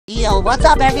Yo, what's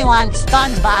up everyone?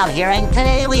 SpongeBob here, and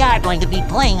today we are going to be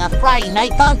playing a Friday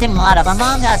Night Funkin' mod of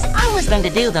Among Us. I was going to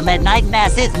do the Midnight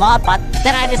Masses mod, but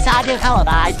then I decided, how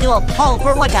about I do a poll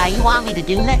for what guy you want me to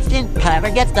do next, and whoever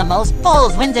gets the most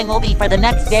polls wins and will be for the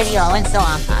next video, and so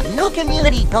on. A new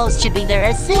community post should be there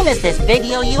as soon as this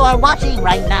video you are watching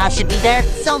right now should be there,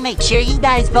 so make sure you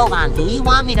guys vote on who you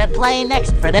want me to play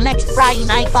next for the next Friday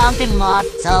Night Funkin' mod.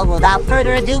 So without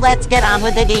further ado, let's get on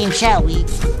with the game, shall we?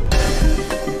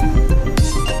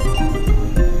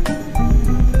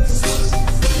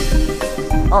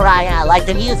 Alright, I like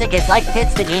the music. It's like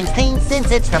it's the game's theme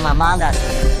since it's from Among Us.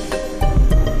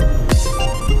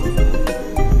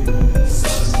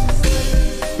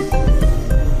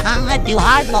 I'm gonna do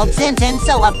hard mode since I'm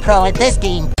so a pro at this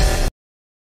game.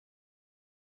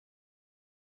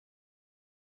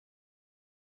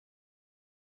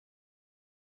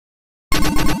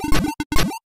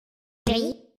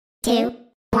 Three, two,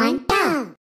 one,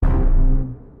 go!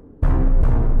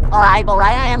 Alright,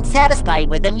 I am satisfied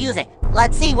with the music.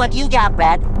 Let's see what you got,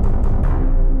 Brad.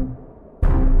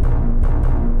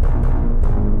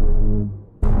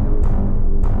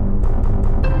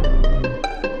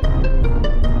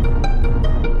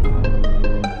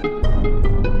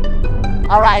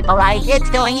 Alright, it's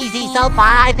going easy so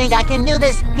far. I think I can do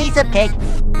this piece of cake.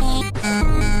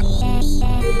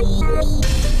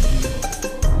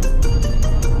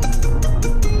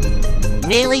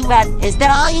 Really, Red? Is that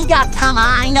all you got? Come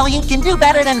on, I know you can do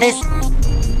better than this.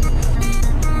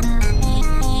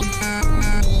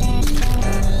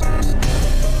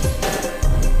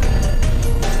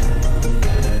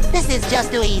 This is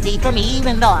just too easy for me,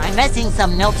 even though I'm missing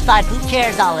some notes, but who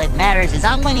cares? All that matters is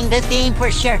I'm winning this game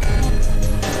for sure.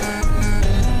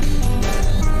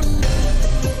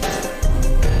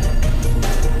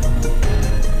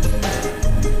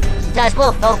 Just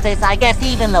will focus, I guess,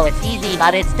 even though it's easy,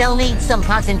 but it still needs some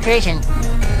concentration.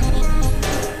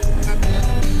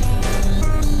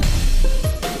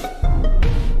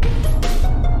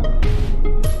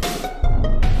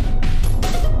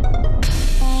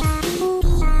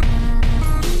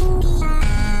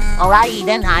 Alrighty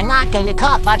then, I'm not going to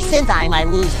talk much since I might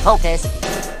lose focus.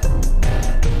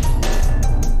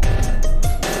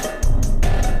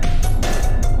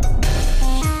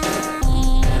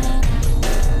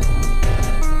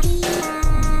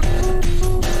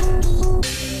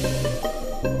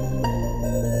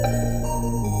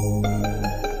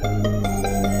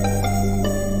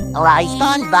 Alright,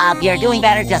 SpongeBob, you're doing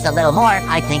better, just a little more,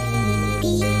 I think.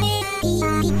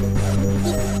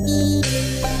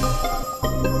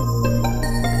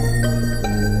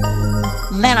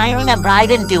 Man, I remember I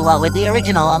didn't do well with the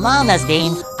original Among Us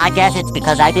game. I guess it's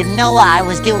because I didn't know what I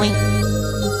was doing.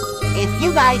 If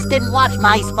you guys didn't watch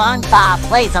my SpongeBob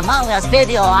Plays Among Us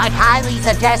video, I'd highly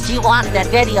suggest you watch that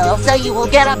video so you will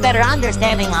get a better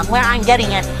understanding on where I'm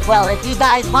getting it. Well, if you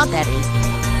guys want that is.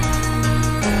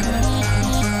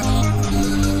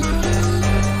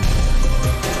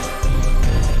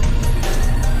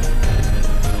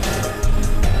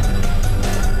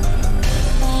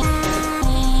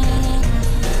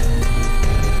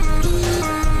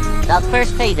 The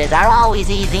first phases are always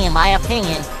easy in my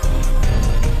opinion.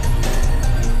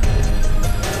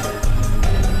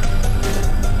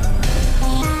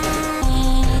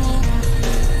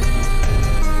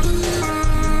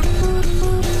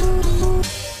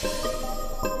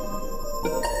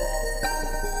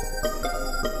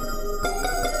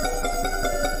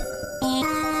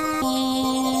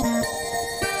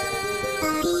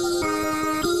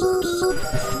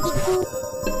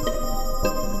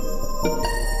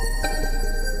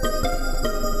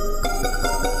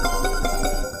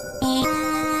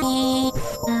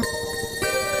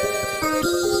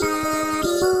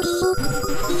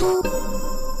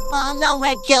 Oh no,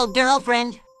 Red killed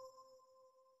girlfriend.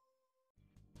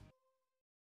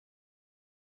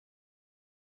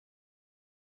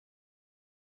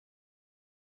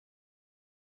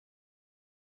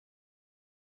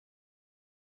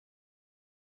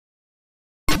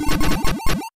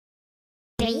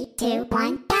 Three, two,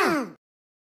 one, go!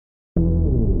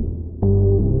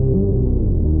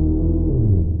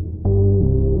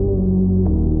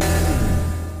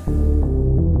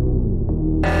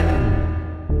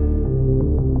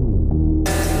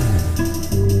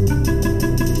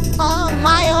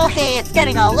 Okay, it's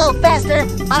getting a little faster,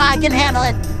 but I can handle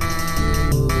it.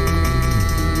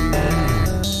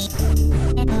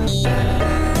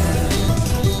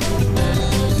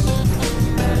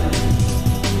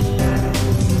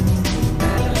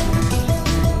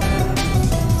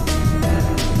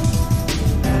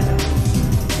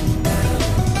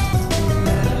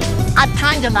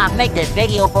 trying to not make this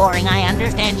video boring. I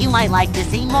understand you might like to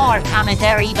see more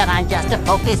commentary, but I'm just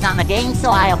focused on the game,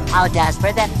 so I apologize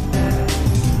for that.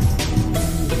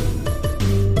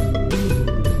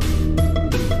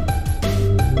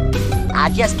 I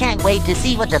just can't wait to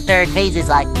see what the third phase is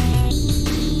like.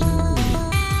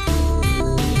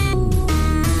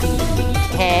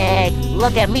 Hey,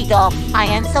 look at me go. I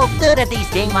am so good at these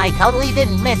games, I totally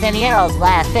didn't miss any arrows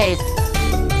last phase.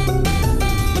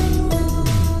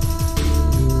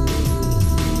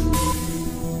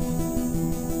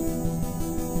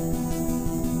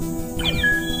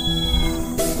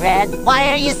 Red, why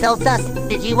are you so sus?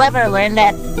 Did you ever learn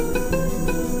that?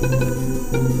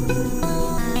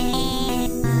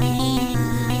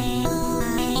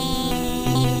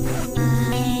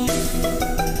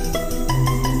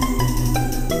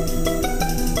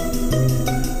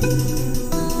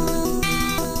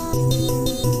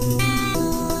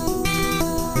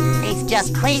 It's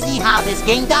just crazy how this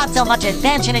game got so much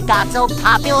attention. It got so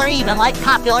popular, even like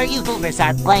popular YouTubers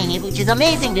are playing it, which is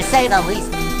amazing to say the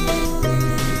least.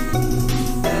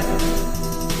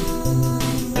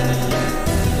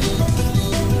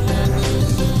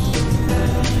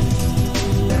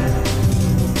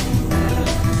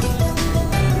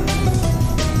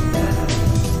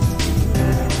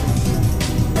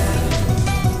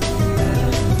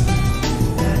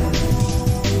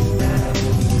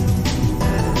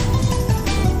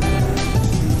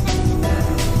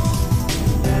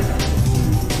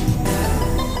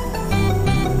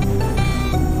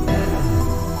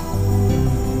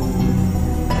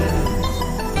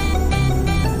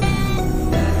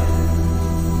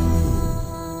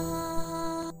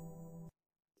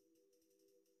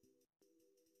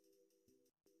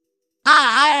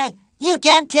 You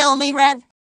can't kill me, Red.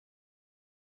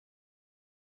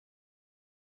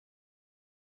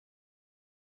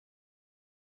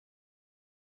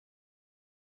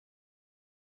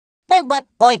 But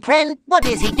boyfriend, what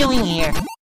is he doing here?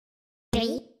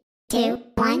 3, 2,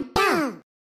 1, go!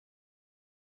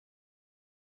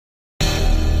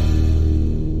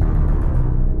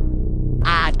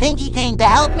 I think he came to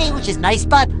help me, which is nice,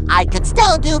 but I could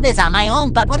still do this on my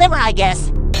own, but whatever, I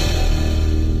guess.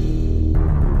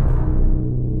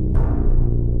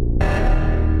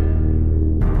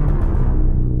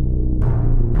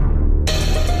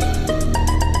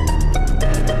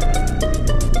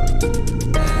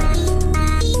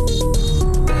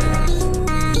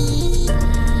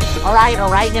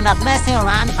 Alright, enough messing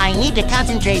around. I need to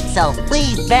concentrate, so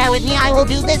please bear with me. I will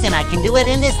do this, and I can do it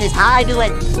in this. This is how I do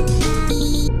it.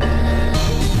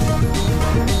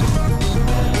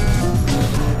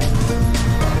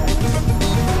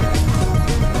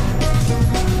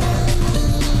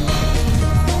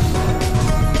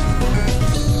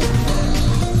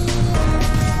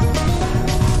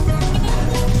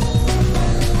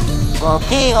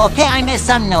 Okay, I missed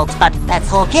some notes, but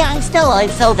that's okay, I'm still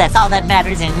alive, so that's all that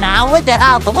matters. And now, with that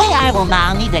out the way, I will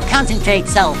now need to concentrate.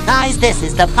 So, guys, this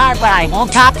is the part where I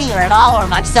won't talk to you at all or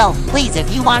much, so please,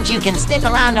 if you want, you can stick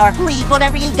around or read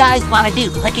whatever you guys want to do.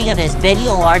 Clicking at this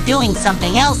video or doing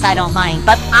something else, I don't mind,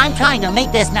 but I'm trying to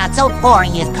make this not so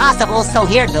boring as possible, so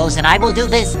here goes, and I will do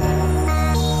this.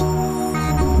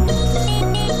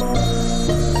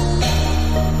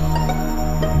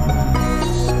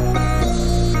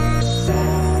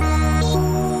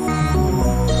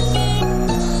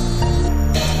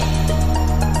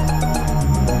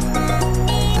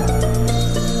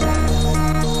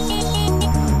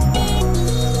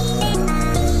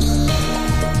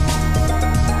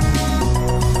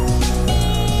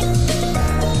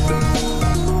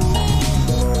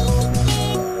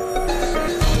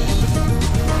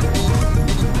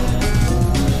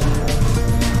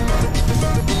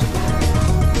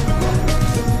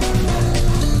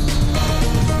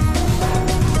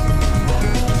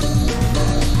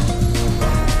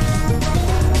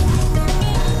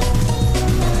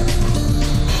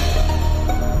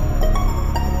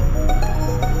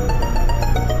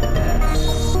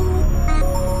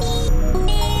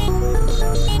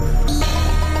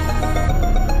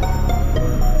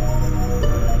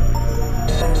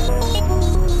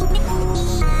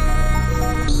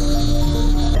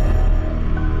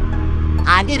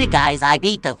 I did it, guys. I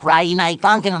beat the Friday Night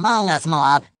Funkin' Among Us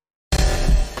mob.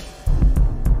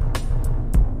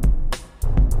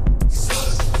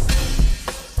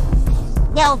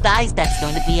 Well, guys, that's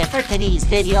going to be it for today's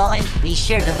video, and be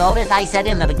sure to vote as I said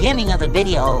in the beginning of the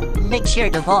video. Make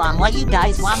sure to vote on what you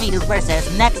guys want me to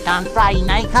versus next on Friday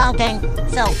Night Funkin'.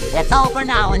 So, that's all for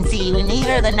now, and see you in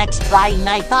either the next Friday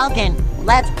Night Funkin'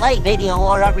 Let's Play video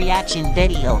or a reaction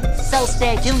video. So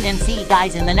stay tuned and see you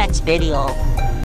guys in the next video.